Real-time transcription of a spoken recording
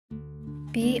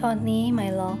Be on me, my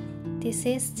love. This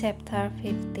is chapter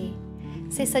 50.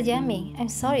 Sister Jamie, I'm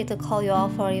sorry to call you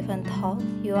out for even though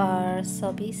you are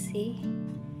so busy.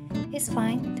 It's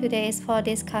fine. Today is for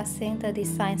discussing the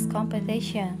designs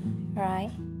competition,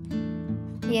 right?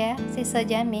 Yeah, Sister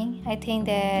Jamie, I think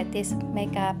that this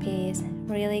makeup is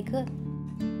really good.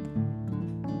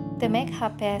 The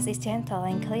makeup base is gentle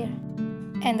and clear.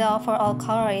 And the overall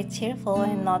color is cheerful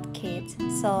and not kids,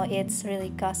 so it really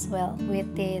goes well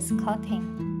with this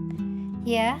clothing.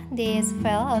 Yeah, this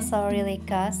veil also really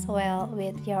goes well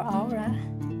with your aura.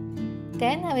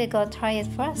 Then I will go try it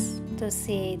first to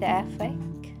see the effect.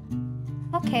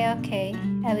 Okay,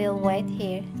 I will wait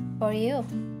here for you.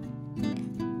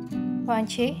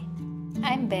 Wonchi,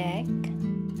 I'm back.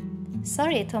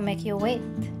 Sorry to make you wait.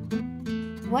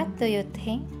 What do you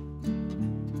think?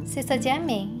 Sister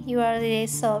Jamie, you are really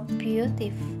so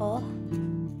beautiful.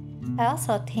 I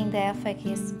also think the effect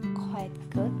is quite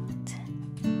good.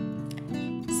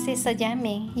 Sister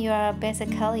Jamie, you are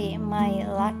basically my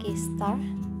lucky star.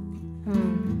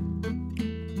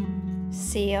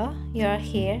 See you are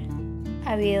here.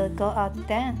 I will go out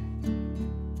then.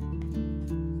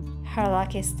 Her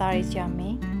lucky star is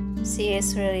Jamie. She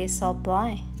is really so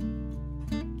blind.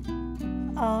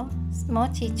 Oh,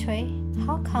 Mochi Chui,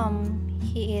 how come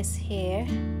he is here?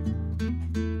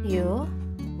 You?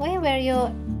 Why were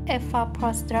you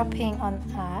evaporates dropping on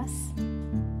us?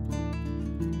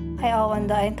 I own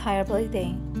the entire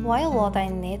building. Why would I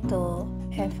need to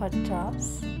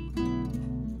drops?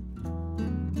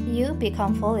 You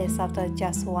become foolish after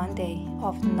just one day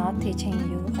of not teaching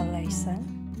you a lesson.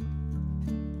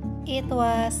 It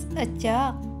was a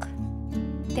joke.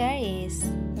 There is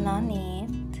no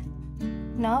need.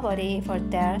 Nobody ever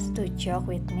dares to joke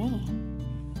with me.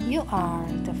 You are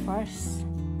the first.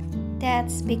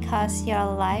 That's because your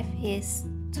life is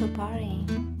too boring.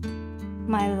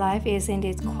 My life is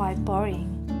indeed quite boring.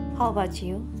 How about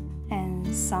you? And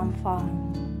some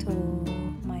fun to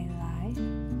my life?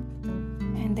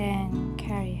 And then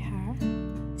carry her.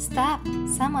 Stop!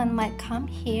 Someone might come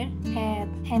here at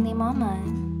any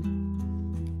moment.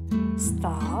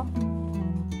 Stop.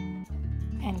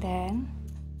 And then,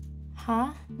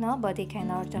 nobody can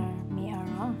order me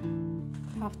around.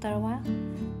 After a while,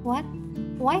 what?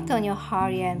 Why don't you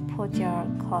hurry and put your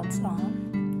clothes on?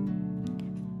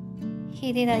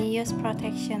 He didn't use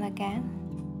protection again.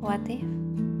 What if?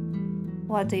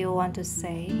 What do you want to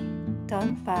say?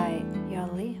 Don't bite your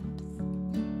lips.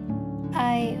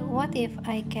 What if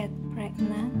I get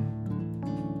pregnant?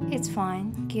 It's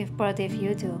fine. Give birth if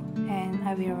you do, and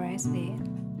I will raise it.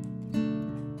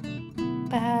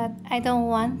 But I don't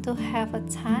want to have a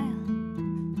child.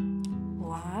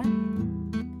 What?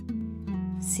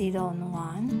 She don't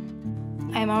want?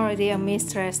 I'm already a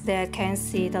mistress that can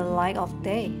see the light of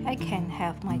day. I can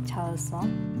have my child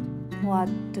soon. What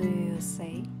do you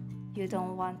say? You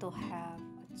don't want to have